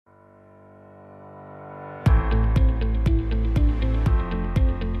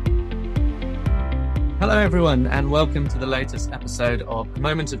Hello everyone, and welcome to the latest episode of A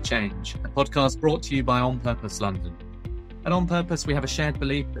Moment of Change, a podcast brought to you by On Purpose London. At On Purpose, we have a shared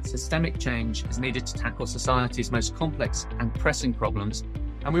belief that systemic change is needed to tackle society's most complex and pressing problems,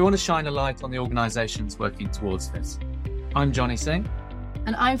 and we want to shine a light on the organisations working towards this. I'm Johnny Singh.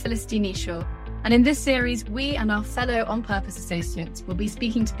 And I'm Felicity Neeshaw. And in this series, we and our fellow On Purpose associates will be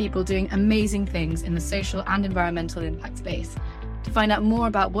speaking to people doing amazing things in the social and environmental impact space to find out more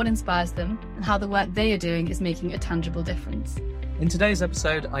about what inspires them and how the work they are doing is making a tangible difference. In today's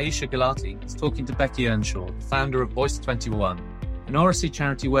episode, Aisha Gulati is talking to Becky Earnshaw, the founder of Voice 21, an Oracy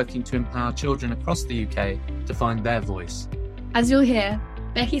charity working to empower children across the UK to find their voice. As you'll hear,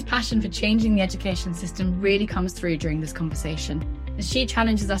 Becky's passion for changing the education system really comes through during this conversation, as she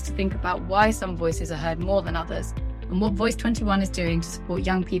challenges us to think about why some voices are heard more than others and what Voice 21 is doing to support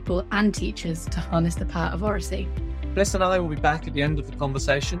young people and teachers to harness the power of Oracy. Bliss and I will be back at the end of the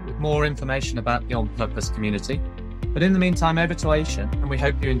conversation with more information about the On Purpose community. But in the meantime, over to Aisha, and we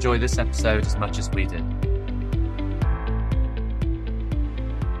hope you enjoy this episode as much as we did.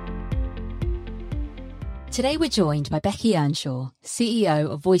 Today we're joined by Becky Earnshaw, CEO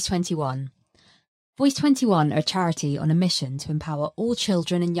of Voice 21. Voice 21 are a charity on a mission to empower all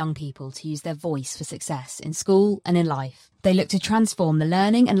children and young people to use their voice for success in school and in life. They look to transform the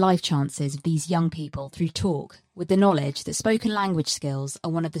learning and life chances of these young people through talk, with the knowledge that spoken language skills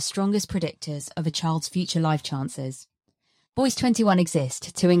are one of the strongest predictors of a child's future life chances. Voice 21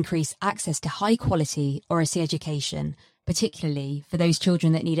 exists to increase access to high-quality Oracy education, particularly for those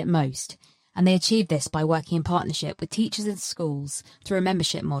children that need it most, and they achieve this by working in partnership with teachers and schools through a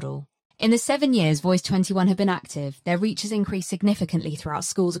membership model. In the 7 years Voice 21 have been active, their reach has increased significantly throughout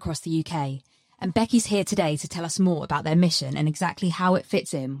schools across the UK. And Becky's here today to tell us more about their mission and exactly how it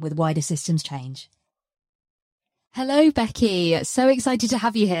fits in with wider systems change. Hello, Becky. So excited to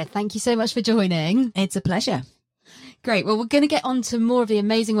have you here. Thank you so much for joining. It's a pleasure. Great. Well, we're going to get on to more of the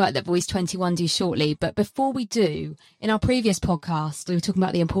amazing work that Voice 21 do shortly. But before we do, in our previous podcast, we were talking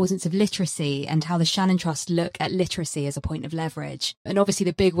about the importance of literacy and how the Shannon Trust look at literacy as a point of leverage. And obviously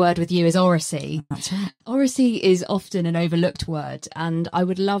the big word with you is Oracy. That's right. Oracy is often an overlooked word, and I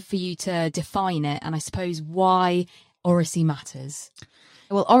would love for you to define it and I suppose why Oracy matters.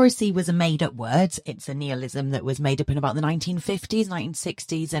 Well, Oracy was a made-up word. It's a neologism that was made up in about the 1950s,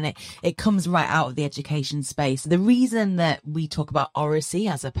 1960s, and it comes right out of the education space. The reason that we talk about Oracy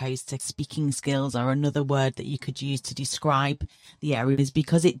as opposed to speaking skills or another word that you could use to describe the area is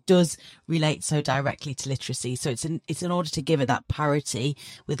because it does relate so directly to literacy. So it's in order to give it that parity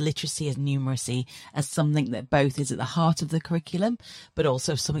with literacy as numeracy as something that both is at the heart of the curriculum, but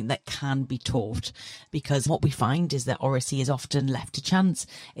also something that can be taught. Because what we find is that Oracy is often left to chance.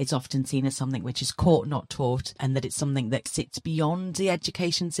 It's often seen as something which is caught, not taught, and that it's something that sits beyond the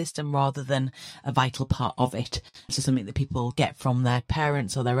education system rather than a vital part of it. So something that people get from their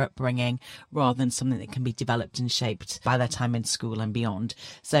parents or their upbringing rather than something that can be developed and shaped by their time in school and beyond.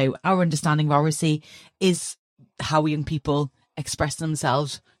 So our understanding of Oracy is how young people express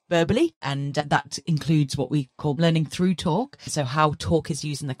themselves verbally, and that includes what we call learning through talk. So how talk is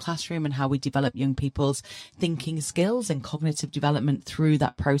used in the classroom and how we develop young people's thinking skills and cognitive development through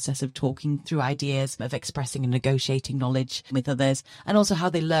that process of talking through ideas, of expressing and negotiating knowledge with others, and also how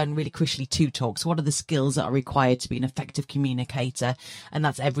they learn really crucially to talk. So what are the skills that are required to be an effective communicator? And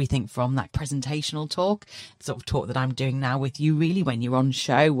that's everything from that presentational talk, the sort of talk that I'm doing now with you really when you're on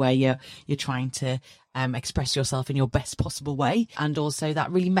show, where you're trying to express yourself in your best possible way, and also that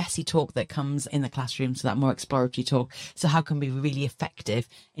really messy talk that comes in the classroom, so that more exploratory talk. So how can we be really effective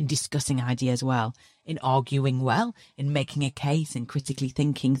in discussing ideas well, in arguing well, in making a case, in critically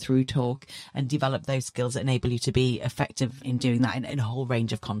thinking through talk, and develop those skills that enable you to be effective in doing that in a whole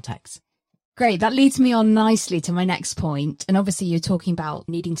range of contexts. Great. That leads me on nicely to my next point. And obviously you're talking about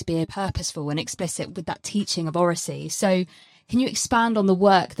needing to be purposeful and explicit with that teaching of Oracy. So can you expand on the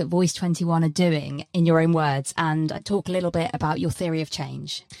work that Voice 21 are doing in your own words and talk a little bit about your theory of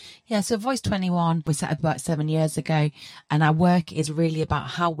change? Yeah, so Voice 21 was set up about 7 years ago, and our work is really about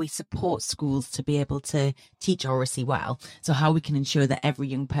how we support schools to be able to teach Oracy well. So how we can ensure that every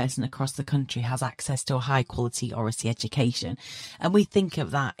young person across the country has access to a high quality Oracy education. And we think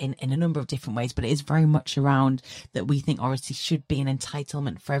of that in a number of different ways, but it is very much around that we think Oracy should be an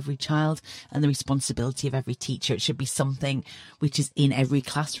entitlement for every child and the responsibility of every teacher. It should be something which is in every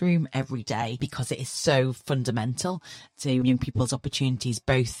classroom every day, because it is so fundamental to young people's opportunities,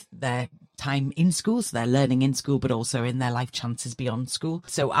 both their time in school, so they're learning in school, but also in their life chances beyond school.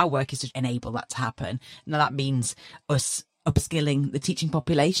 So our work is to enable that to happen. Now that means us upskilling the teaching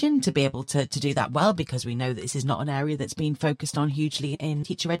population to be able to do that well, because we know that this is not an area that's been focused on hugely in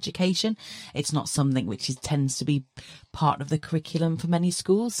teacher education. It's not something which tends to be part of the curriculum for many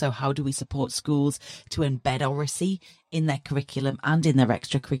schools. So how do we support schools to embed Oracy in their curriculum and in their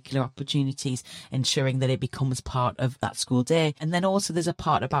extracurricular opportunities, ensuring that it becomes part of that school day? And then also there's a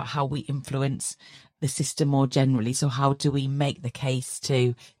part about how we influence the system more generally. So how do we make the case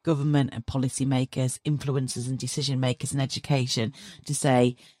to government and policymakers, influencers and decision makers in education to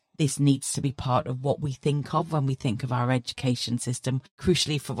say this needs to be part of what we think of when we think of our education system?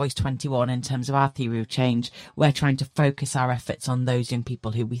 Crucially for Voice 21, in terms of our theory of change, we're trying to focus our efforts on those young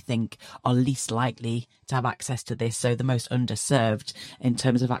people who we think are least likely to have access to this, so the most underserved in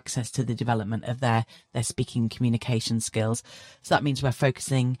terms of access to the development of their speaking and communication skills. So that means we're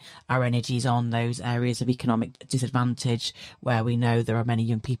focusing our energies on those areas of economic disadvantage where we know there are many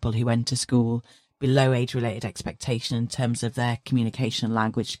young people who enter school below age-related expectation in terms of their communication and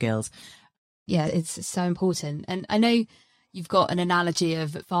language skills. Yeah, it's so important. And I know you've got an analogy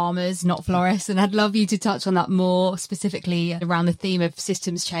of farmers, not florists, and I'd love you to touch on that more specifically around the theme of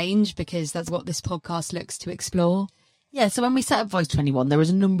systems change, because that's what this podcast looks to explore. Yeah, so when we set up Voice 21, there was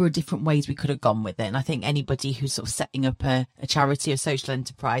a number of different ways we could have gone with it. And I think anybody who's sort of setting up a charity or social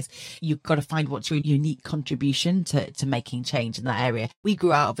enterprise, you've got to find what's your unique contribution to making change in that area. We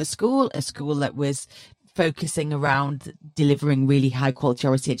grew out of a school that was focusing around delivering really high quality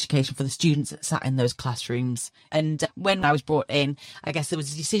Oracy education for the students that sat in those classrooms. And when I was brought in, I guess there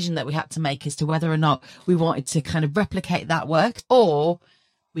was a decision that we had to make as to whether or not we wanted to kind of replicate that work, or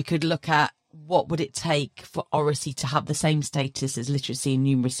we could look at what would it take for Oracy to have the same status as literacy and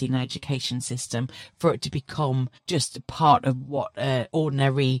numeracy in our education system, for it to become just part of what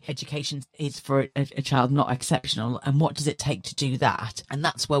ordinary education is for a child, not exceptional, and what does it take to do that? And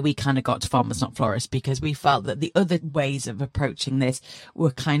that's where we kind of got to farmers not florists, because we felt that the other ways of approaching this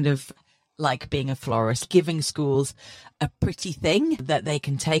were kind of like being a florist, giving schools a pretty thing that they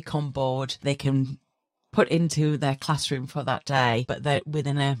can take on board, they can put into their classroom for that day, but that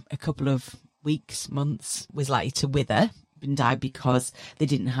within a couple of weeks, months, was likely to wither and die because they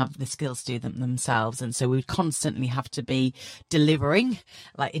didn't have the skills to do them themselves. And so we would constantly have to be delivering,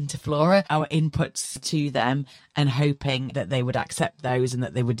 like interflora, our inputs to them and hoping that they would accept those and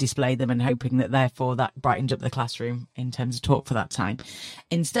that they would display them, and hoping that therefore that brightened up the classroom in terms of talk for that time.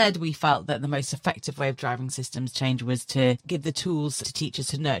 Instead, we felt that the most effective way of driving systems change was to give the tools to teachers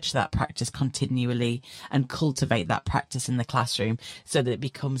to nurture that practice continually and cultivate that practice in the classroom so that it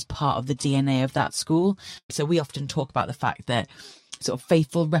becomes part of the DNA of that school. So we often talk about the fact that sort of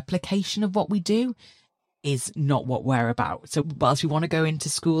faithful replication of what we do is not what we're about. So whilst we want to go into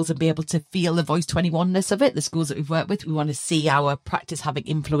schools and be able to feel the Voice 21-ness of it, the schools that we've worked with, we want to see our practice having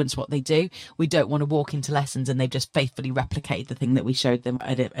influenced what they do. We don't want to walk into lessons and they've just faithfully replicated the thing that we showed them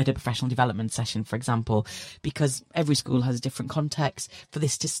at a professional development session, for example, because every school has a different context. For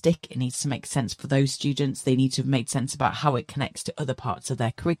this to stick, it needs to make sense for those students. They need to have made sense about how it connects to other parts of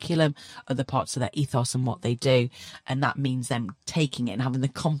their curriculum, other parts of their ethos and what they do. And that means them taking it and having the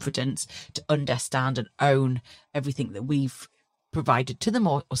confidence to understand and own everything that we've provided to them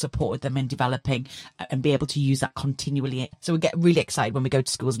or supported them in developing, and be able to use that continually. So we get really excited when we go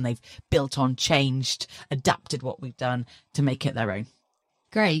to schools and they've built on, changed, adapted what we've done to make it their own.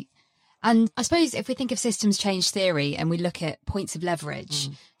 Great. And I suppose if we think of systems change theory and we look at points of leverage,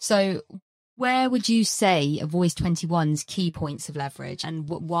 so where would you say are Voice 21's key points of leverage, and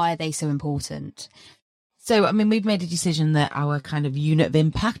why are they so important? So, I mean, we've made a decision that our kind of unit of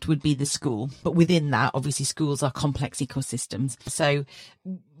impact would be the school. But within that, obviously, schools are complex ecosystems. So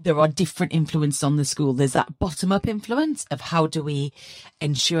there are different influences on the school. There's that bottom-up influence of how do we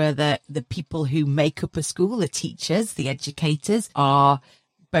ensure that the people who make up a school, the teachers, the educators, are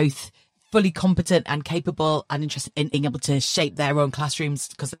both fully competent and capable and interested in being able to shape their own classrooms,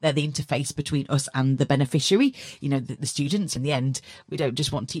 because they're the interface between us and the beneficiary, you know, the students. In the end, we don't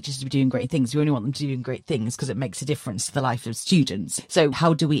just want teachers to be doing great things. We only want them to be doing great things because it makes a difference to the life of students. So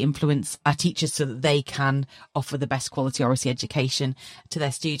how do we influence our teachers so that they can offer the best quality Oracy education to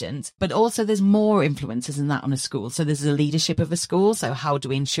their students? But also there's more influences than that on a school. So there's the leadership of a school. So how do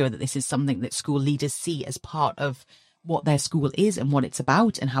we ensure that this is something that school leaders see as part of what their school is and what it's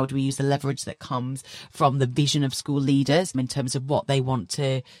about, and how do we use the leverage that comes from the vision of school leaders in terms of what they want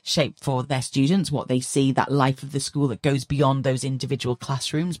to shape for their students, what they see, that life of the school that goes beyond those individual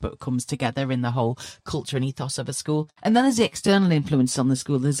classrooms but comes together in the whole culture and ethos of a school. And then there's the external influence on the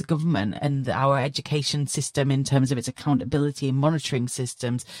school. There's the government and our education system in terms of its accountability and monitoring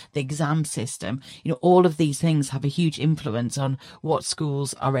systems, the exam system. You know, all of these things have a huge influence on what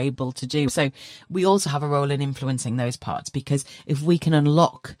schools are able to do. So we also have a role in influencing those those parts, because if we can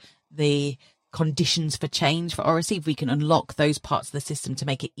unlock the conditions for change for Oracy, if we can unlock those parts of the system to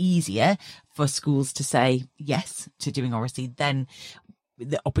make it easier for schools to say yes to doing Oracy, then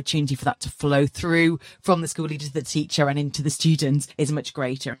the opportunity for that to flow through from the school leader to the teacher and into the students is much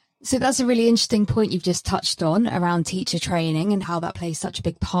greater. So that's a really interesting point you've just touched on around teacher training and how that plays such a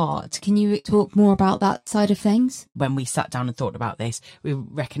big part. Can you talk more about that side of things? When we sat down and thought about this, we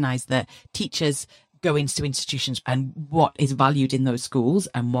recognised that teachers go into institutions and what is valued in those schools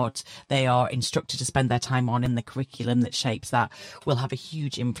and what they are instructed to spend their time on in the curriculum that shapes that will have a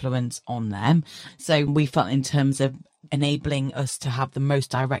huge influence on them. So we felt, in terms of enabling us to have the most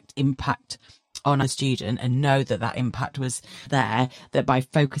direct impact on a student and know that that impact was there, that by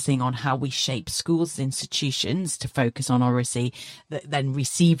focusing on how we shape schools, institutions to focus on Oracy, that then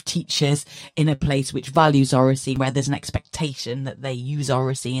receive teachers in a place which values Oracy, where there's an expectation that they use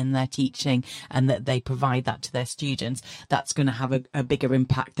Oracy in their teaching and that they provide that to their students, that's going to have a bigger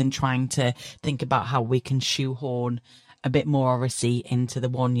impact than trying to think about how we can shoehorn a bit more Oracy into the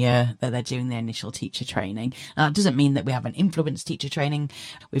 1 year that they're doing their initial teacher training. Now, that doesn't mean that we haven't influenced teacher training.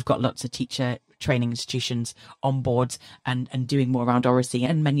 We've got lots of teacher training institutions on board and doing more around Oracy,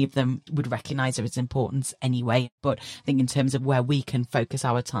 and many of them would recognise its importance anyway. But I think in terms of where we can focus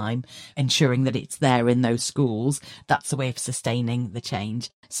our time, ensuring that it's there in those schools, that's the way of sustaining the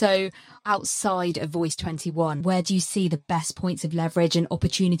change. So outside of Voice 21, where do you see the best points of leverage and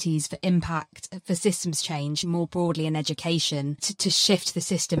opportunities for impact, for systems change more broadly in education to shift the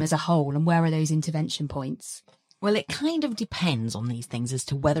system as a whole? And where are those intervention points? Well, it kind of depends on these things as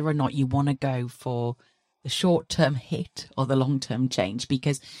to whether or not you want to go for the short-term hit or the long-term change,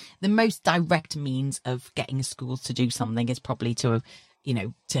 because the most direct means of getting schools to do something is probably to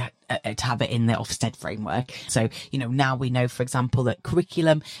have it in the Ofsted framework. So, now we know, for example, that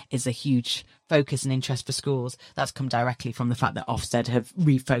curriculum is a huge focus and interest for schools. That's come directly from the fact that Ofsted have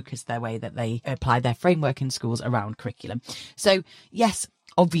refocused their way that they apply their framework in schools around curriculum. So, yes,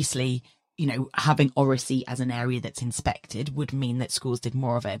 obviously, having Oracy as an area that's inspected would mean that schools did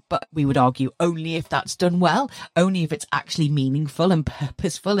more of it. But we would argue only if that's done well, only if it's actually meaningful and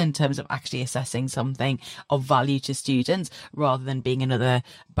purposeful in terms of actually assessing something of value to students, rather than being another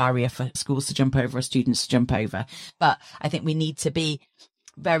barrier for schools to jump over or students to jump over. But I think we need to be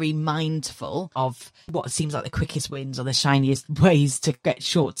very mindful of what seems like the quickest wins or the shiniest ways to get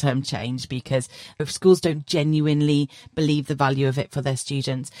short-term change, because if schools don't genuinely believe the value of it for their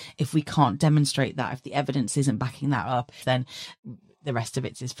students, if we can't demonstrate that, if the evidence isn't backing that up, then the rest of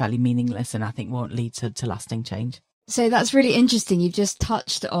it is fairly meaningless and I think won't lead to lasting change. So that's really interesting. You've just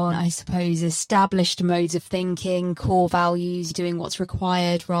touched on, I suppose, established modes of thinking, core values, doing what's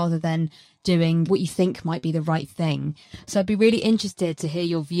required rather than doing what you think might be the right thing. So I'd be really interested to hear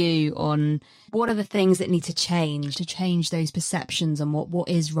your view on what are the things that need to change those perceptions on what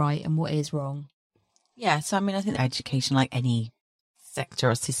is right and what is wrong. Yeah, so I think education, like any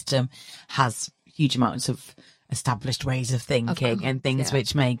sector or system, has huge amounts of established ways of thinking and things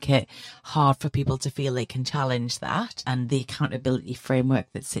which make it hard for people to feel they can challenge that, and the accountability framework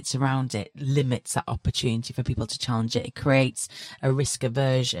that sits around it limits that opportunity for people to challenge it. It creates a risk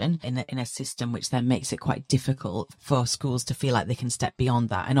aversion in a system, which then makes it quite difficult for schools to feel like they can step beyond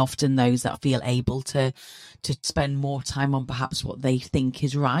that. And often those that feel able to spend more time on perhaps what they think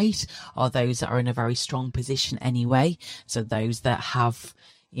is right are those that are in a very strong position anyway. So those that have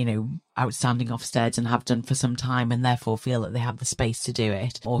outstanding Ofsteds and have done for some time and therefore feel that they have the space to do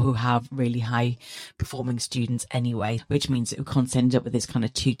it, or who have really high performing students anyway, which means that we can't end up with this kind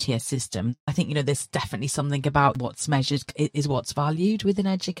of two-tier system. I think, there's definitely something about what's measured is what's valued within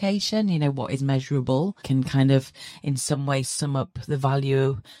education. What is measurable can kind of in some ways sum up the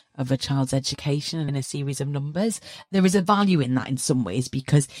value of a child's education in a series of numbers. There is a value in that in some ways,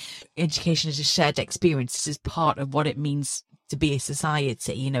 because education is a shared experience. This is part of what it means to be a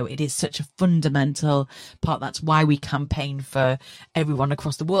society. It is such a fundamental part. That's why we campaign for everyone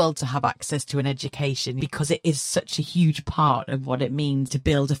across the world to have access to an education, because it is such a huge part of what it means to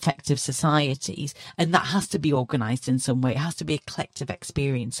build effective societies. And that has to be organised in some way. It has to be a collective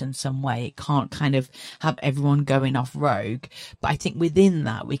experience in some way. It can't kind of have everyone going off rogue. But I think within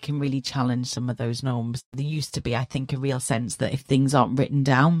that, we can really challenge some of those norms. There used to be, I think, a real sense that if things aren't written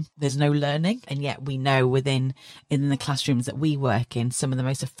down, there's no learning. And yet we know in the classrooms that we work in, some of the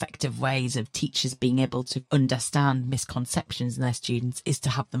most effective ways of teachers being able to understand misconceptions in their students is to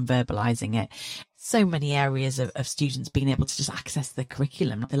have them verbalising it. so many areas of students being able to just access the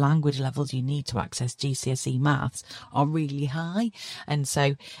curriculum. The language levels you need to access GCSE maths are really high. And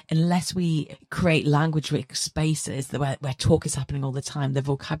so unless we create language rich spaces where talk is happening all the time, the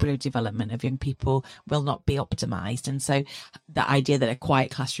vocabulary development of young people will not be optimized. And so the idea that a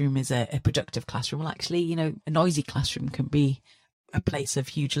quiet classroom is a productive classroom, well, actually, a noisy classroom can be a place of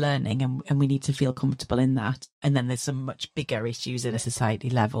huge learning, and we need to feel comfortable in that. And then there's some much bigger issues at a society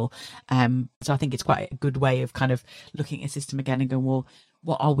level. So I think it's quite a good way of kind of looking at a system again and going, well,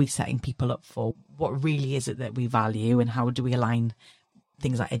 what are we setting people up for? What really is it that we value, and how do we align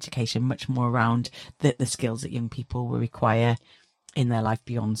things like education much more around the skills that young people will require in their life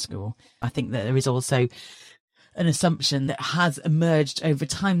beyond school? I think that there is also an assumption that has emerged over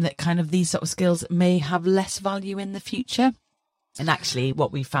time that kind of these sort of skills may have less value in the future. And actually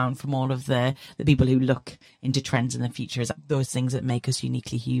what we found from all of the people who look into trends in the future is that those things that make us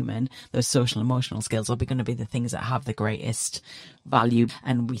uniquely human, those social emotional skills, are going to be the things that have the greatest value.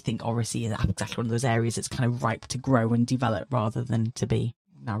 And we think Oracy is exactly one of those areas that's kind of ripe to grow and develop rather than to be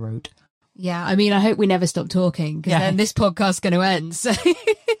narrowed. Yeah, I mean, I hope we never stop talking, because then this podcast's going to end. So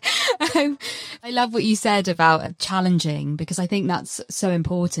I love what you said about challenging, because I think that's so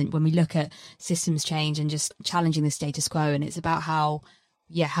important when we look at systems change and just challenging the status quo. And it's about how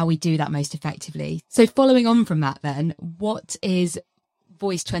we do that most effectively. So following on from that, then, what is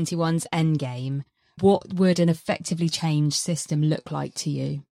Voice 21's end game? What would an effectively changed system look like to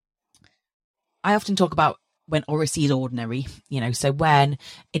you? I often talk about when Oracy is ordinary, so when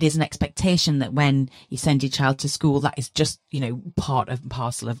it is an expectation that when you send your child to school, that is just, part and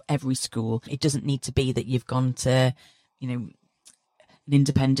parcel of every school. It doesn't need to be that you've gone to, an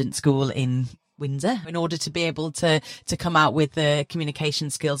independent school in Windsor in order to be able to come out with the communication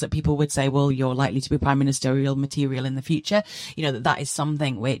skills that people would say, well, you're likely to be prime ministerial material in the future. That is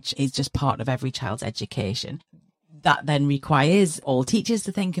something which is just part of every child's education. That then requires all teachers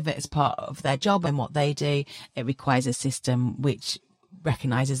to think of it as part of their job and what they do. It requires a system which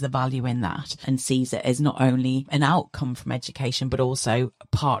recognises the value in that and sees it as not only an outcome from education, but also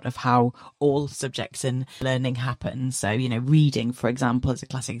part of how all subjects and learning happens. So, reading, for example, is a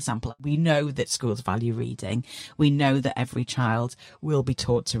classic example. We know that schools value reading. We know that every child will be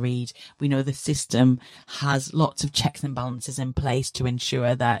taught to read. We know the system has lots of checks and balances in place to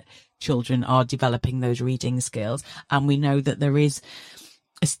ensure that children are developing those reading skills. And we know that there is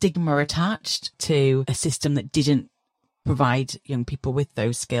a stigma attached to a system that didn't provide young people with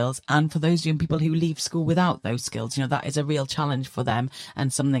those skills, and for those young people who leave school without those skills, that is a real challenge for them,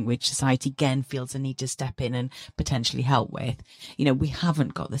 and something which society again feels the need to step in and potentially help with. We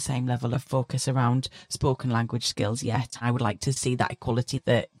haven't got the same level of focus around spoken language skills yet. I would like to see that equality,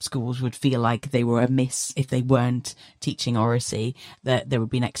 that schools would feel like they were amiss if they weren't teaching Oracy, that there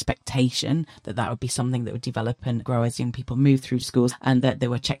would be an expectation that would be something that would develop and grow as young people move through schools, and that there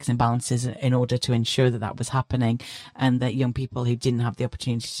were checks and balances in order to ensure that was happening, and that young people who didn't have the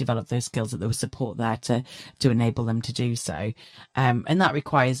opportunity to develop those skills, that there was support there to enable them to do so. And that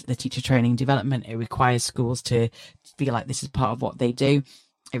requires the teacher training development. It requires schools to feel like this is part of what they do.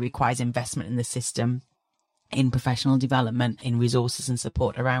 It requires investment in the system, in professional development, in resources and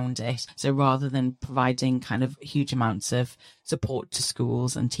support around it. So rather than providing kind of huge amounts of support to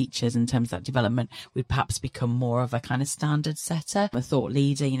schools and teachers in terms of that development, we'd perhaps become more of a kind of standard setter, a thought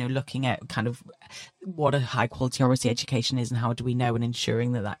leader, looking at kind of what a high quality Oracy education is and how do we know, and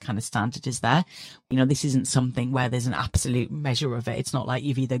ensuring that kind of standard is there. This isn't something where there's an absolute measure of it. It's not like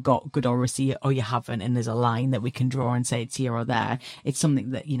you've either got good Oracy or you haven't, and there's a line that we can draw and say it's here or there. It's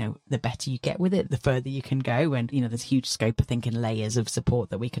something that, the better you get with it, the further you can go. And, there's huge scope, I think, in layers of support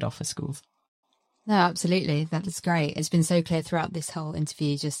that we could offer schools. No, absolutely. That is great. It's been so clear throughout this whole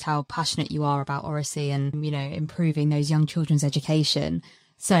interview just how passionate you are about Oracy and, improving those young children's education.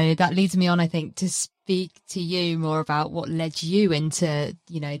 So that leads me on, I think, to speak to you more about what led you into,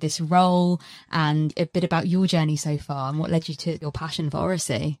 this role, and a bit about your journey so far and what led you to your passion for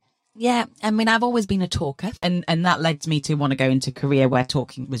Oracy. Yeah, I mean, I've always been a talker, and that led me to want to go into a career where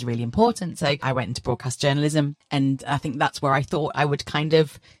talking was really important. So I went into broadcast journalism, and I think that's where I thought I would kind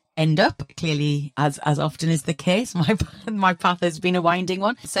of end up. Clearly, as often is the case, my path has been a winding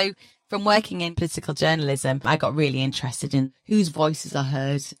one. So from working in political journalism, I got really interested in whose voices are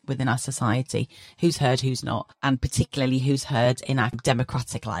heard within our society, who's heard, who's not, and particularly who's heard in our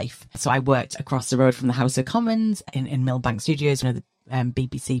democratic life. So I worked across the road from the House of Commons in Millbank Studios, the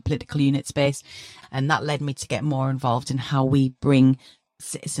BBC political unit space, and that led me to get more involved in how we bring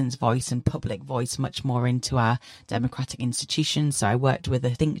citizens' voice and public voice much more into our democratic institutions. So I worked with a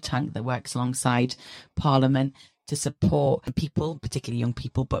think tank that works alongside Parliament to support people, particularly young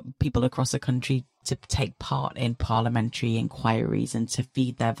people, but people across the country, to take part in parliamentary inquiries and to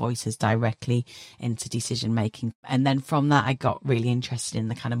feed their voices directly into decision making. And then from that, I got really interested in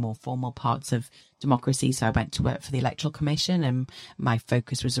the kind of more formal parts of democracy. So I went to work for the Electoral Commission, and my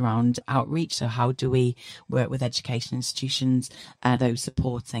focus was around outreach. So how do we work with education institutions, those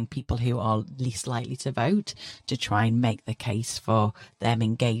supporting people who are least likely to vote, to try and make the case for them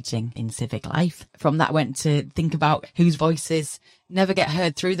engaging in civic life. From that, I went to think about whose voices never get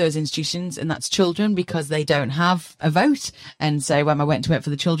heard through those institutions, and that's children, because they don't have a vote. And so I went to work for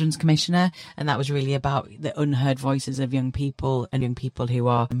the Children's Commissioner, and that was really about the unheard voices of young people, and young people who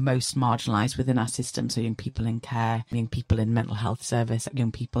are most marginalised within our system. So young people in care, young people in mental health service,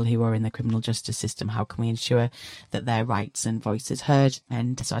 young people who are in the criminal justice system. How can we ensure that their rights and voices heard?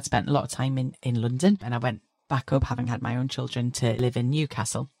 And so I'd spent a lot of time in London, and I went back up, having had my own children, to live in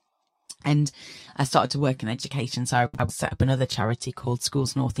Newcastle. And I started to work in education. So I set up another charity called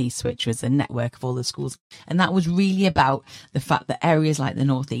Schools North East, which was a network of all the schools. And that was really about the fact that areas like the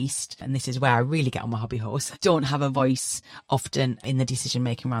North East, and this is where I really get on my hobby horse, don't have a voice often in the decision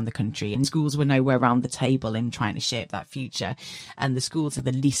making around the country. And schools were nowhere around the table in trying to shape that future. And the schools are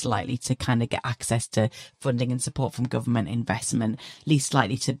the least likely to kind of get access to funding and support from government investment, least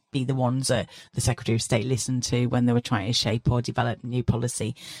likely to be the ones that the Secretary of State listened to when they were trying to shape or develop new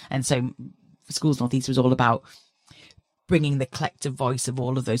policy. And so Schools North East was all about bringing the collective voice of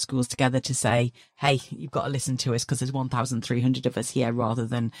all of those schools together to say, hey, you've got to listen to us because there's 1,300 of us here, rather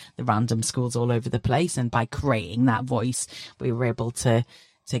than the random schools all over the place. And by creating that voice, we were able to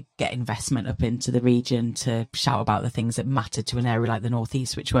get investment up into the region, to shout about the things that mattered to an area like the North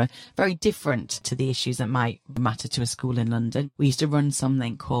East, which were very different to the issues that might matter to a school in London. We used to run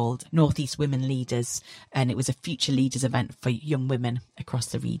something called North East Women Leaders, and it was a future leaders event for young women across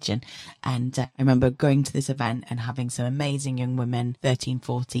the region. And I remember going to this event and having some amazing young women, 13,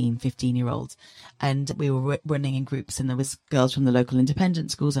 14, 15-year-olds. And we were running in groups, and there was girls from the local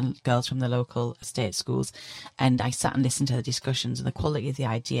independent schools and girls from the local state schools. And I sat and listened to the discussions, and the quality of the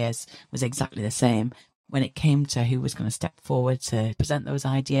ideas was exactly the same. When it came to who was going to step forward to present those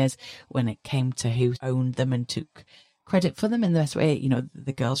ideas, when it came to who owned them and took credit for them in the best way, you know,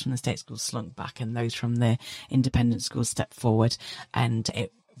 the girls from the state schools slunk back and those from the independent schools stepped forward. And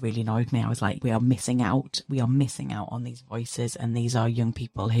it really annoyed me. I was like, we are missing out on these voices, and these are young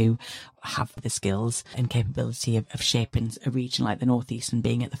people who have the skills and capability of shaping a region like the North East and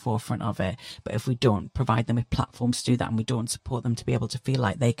being at the forefront of it. But if we don't provide them with platforms to do that, and we don't support them to be able to feel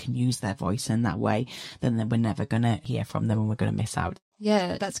like they can use their voice in that way, then we're never going to hear from them, and we're going to miss out.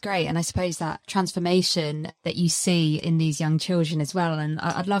 Yeah, that's great. And I suppose that transformation that you see in these young children as well. And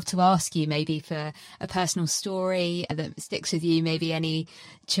I'd love to ask you, maybe for a personal story that sticks with you, maybe any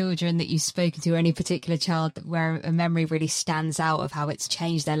children that you've spoken to, or any particular child where a memory really stands out of how it's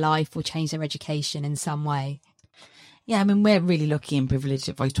changed their life or changed their education in some way. Yeah, I mean, we're really lucky and privileged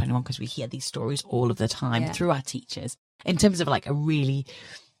at Voice 21 because we hear these stories all of the time through our teachers. In terms of like a really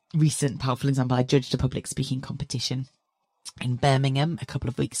recent powerful example, I judged a public speaking competition in Birmingham a couple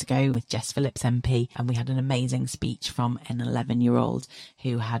of weeks ago with Jess Phillips MP, and we had an amazing speech from an 11-year-old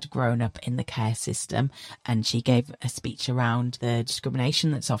who had grown up in the care system, and she gave a speech around the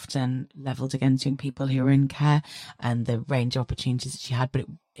discrimination that's often levelled against young people who are in care and the range of opportunities that she had. But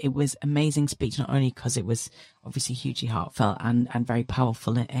it was amazing speech, not only because it was obviously hugely heartfelt and very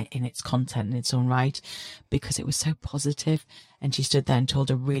powerful in its content in its own right, because it was so positive. And she stood there and told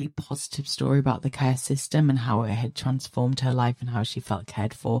a really positive story about the care system and how it had transformed her life and how she felt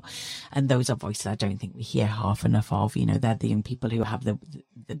cared for. And those are voices I don't think we hear half enough of. You know, they're the young people who have the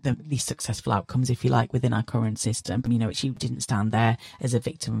least successful outcomes, if you like, within our current system. You know, she didn't stand there as a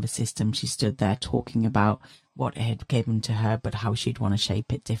victim of a system. She stood there talking about what it had given to her, but how she'd want to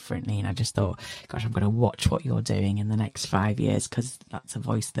shape it differently. And I just thought, gosh, I'm going to watch what you're doing in the next 5 years, because that's a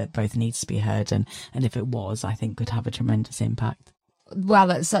voice that both needs to be heard. And if it was, I think could have a tremendous impact. Wow,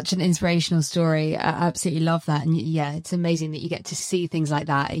 that's such an inspirational story. I absolutely love that. And yeah, it's amazing that you get to see things like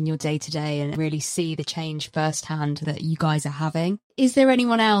that in your day to day and really see the change firsthand that you guys are having. Is there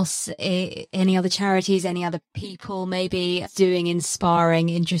anyone else, any other charities, any other people maybe doing inspiring,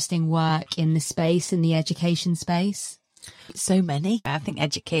 interesting work in the space, in the education space? So many. I think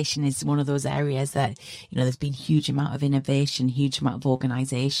education is one of those areas that, you know, there's been huge amount of innovation, huge amount of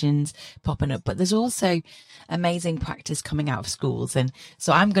organisations popping up, but there's also amazing practice coming out of schools. And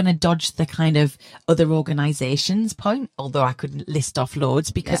so I'm going to dodge the kind of other organisations point, although I could list off loads,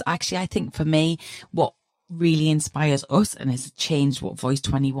 because actually I think for me, what really inspires us and has changed what Voice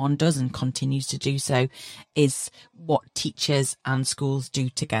 21 does and continues to do so is what teachers and schools do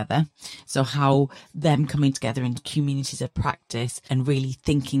together. So how them coming together in communities of practice and really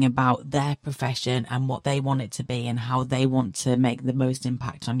thinking about their profession and what they want it to be and how they want to make the most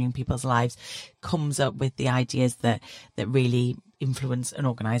impact on young people's lives comes up with the ideas that really influence an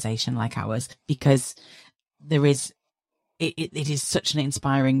organisation like ours, because there is it is such an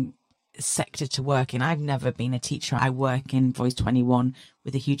inspiring sector to work in. I've never been a teacher. I work in Voice 21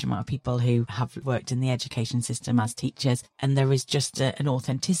 with a huge amount of people who have worked in the education system as teachers. And there is just an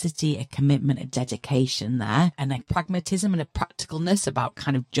authenticity, a commitment, a dedication there, and a pragmatism and a practicalness about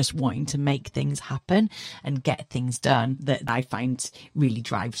kind of just wanting to make things happen and get things done that I find really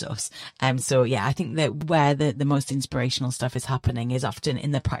drives us. So yeah, I think that where the most inspirational stuff is happening is often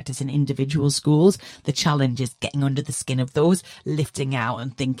in the practice in individual schools. The challenge is getting under the skin of those, lifting out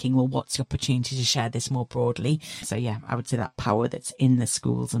and thinking, well, what's the opportunity to share this more broadly? So yeah, I would say that power that's in the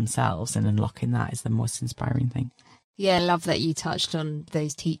schools themselves and unlocking that is the most inspiring thing. Yeah, I love that you touched on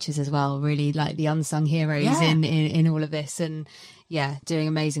those teachers as well, really like the unsung heroes in all of this, and yeah, doing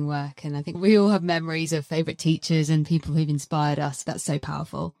amazing work. And I think we all have memories of favourite teachers and people who've inspired us. That's so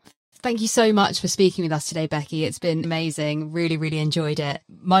powerful. Thank you so much for speaking with us today, Becky. It's been amazing. Really, really enjoyed it.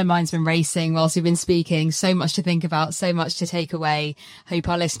 My mind's been racing whilst we've been speaking. So much to think about, so much to take away. Hope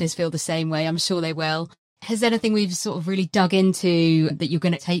our listeners feel the same way. I'm sure they will. Has anything we've sort of really dug into that you're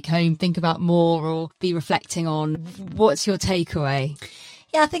going to take home, think about more, or be reflecting on? What's your takeaway?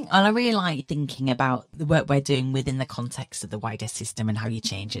 Yeah, I really like thinking about the work we're doing within the context of the wider system and how you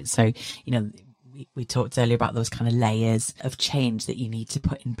change it. So, you know, we talked earlier about those kind of layers of change that you need to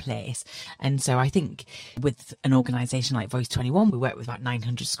put in place. And so I think with an organisation like Voice 21, we work with about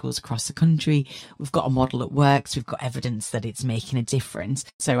 900 schools across the country. We've got a model that works. We've got evidence that it's making a difference.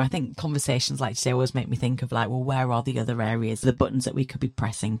 So I think conversations like today always make me think of like, well, where are the other areas, the buttons that we could be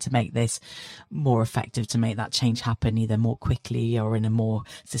pressing to make this more effective, to make that change happen either more quickly or in a more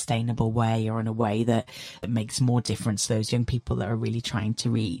sustainable way or in a way that makes more difference to those young people that are really trying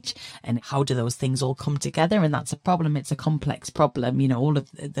to reach. And how do those things all come together? And that's a problem. It's a complex problem. You know, all of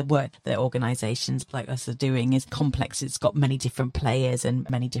the work that organisations like us are doing is complex. It's got many different players and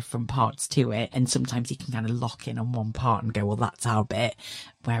many different parts to it. And sometimes you can kind of lock in on one part and go, well, that's our bit.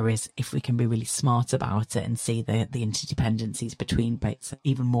 Whereas if we can be really smart about it and see the interdependencies between bits,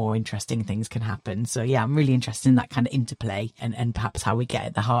 even more interesting things can happen. So yeah, I'm really interested in that kind of interplay and perhaps how we get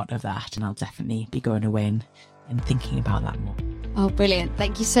at the heart of that. And I'll definitely be going away and thinking about that more. Oh, brilliant.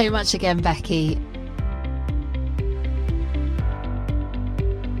 Thank you so much again, Becky.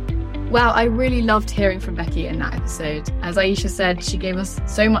 Wow, I really loved hearing from Becky in that episode. As Aisha said, she gave us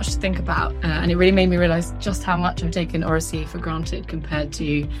so much to think about, and it really made me realise just how much I've taken Oracy for granted compared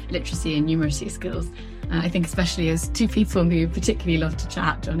to literacy and numeracy skills. I think especially as two people who particularly love to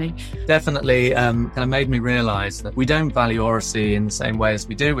chat, Johnny. Definitely kind of made me realise that we don't value Oracy in the same way as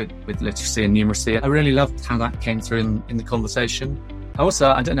we do with literacy and numeracy. I really loved how that came through in the conversation. Also,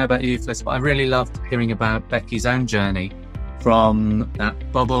 I don't know about you, Fliss, but I really loved hearing about Becky's own journey from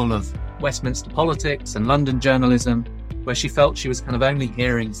that bubble of Westminster politics and London journalism, where she felt she was kind of only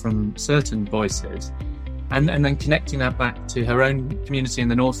hearing from certain voices, and then connecting that back to her own community in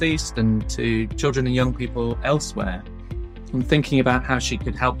the Northeast and to children and young people elsewhere, and thinking about how she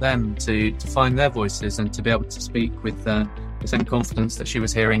could help them to find their voices and to be able to speak with the same confidence that she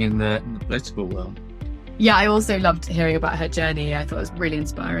was hearing in the political world. Yeah, I also loved hearing about her journey. I thought it was really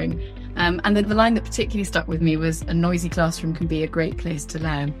inspiring. And the line that particularly stuck with me was, a noisy classroom can be a great place to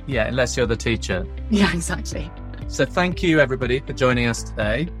learn. Yeah, unless you're the teacher. Yeah, exactly. So thank you, everybody, for joining us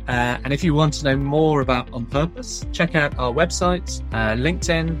today. And if you want to know more about On Purpose, check out our website,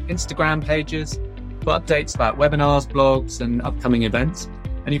 LinkedIn, Instagram pages for updates about webinars, blogs and upcoming events.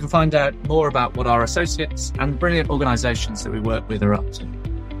 And you can find out more about what our associates and brilliant organisations that we work with are up to.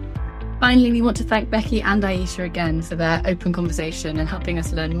 Finally, we want to thank Becky and Aisha again for their open conversation and helping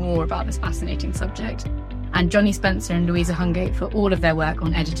us learn more about this fascinating subject. And Johnny Spencer and Louisa Hungate for all of their work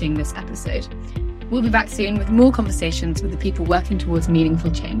on editing this episode. We'll be back soon with more conversations with the people working towards meaningful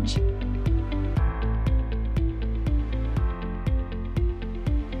change.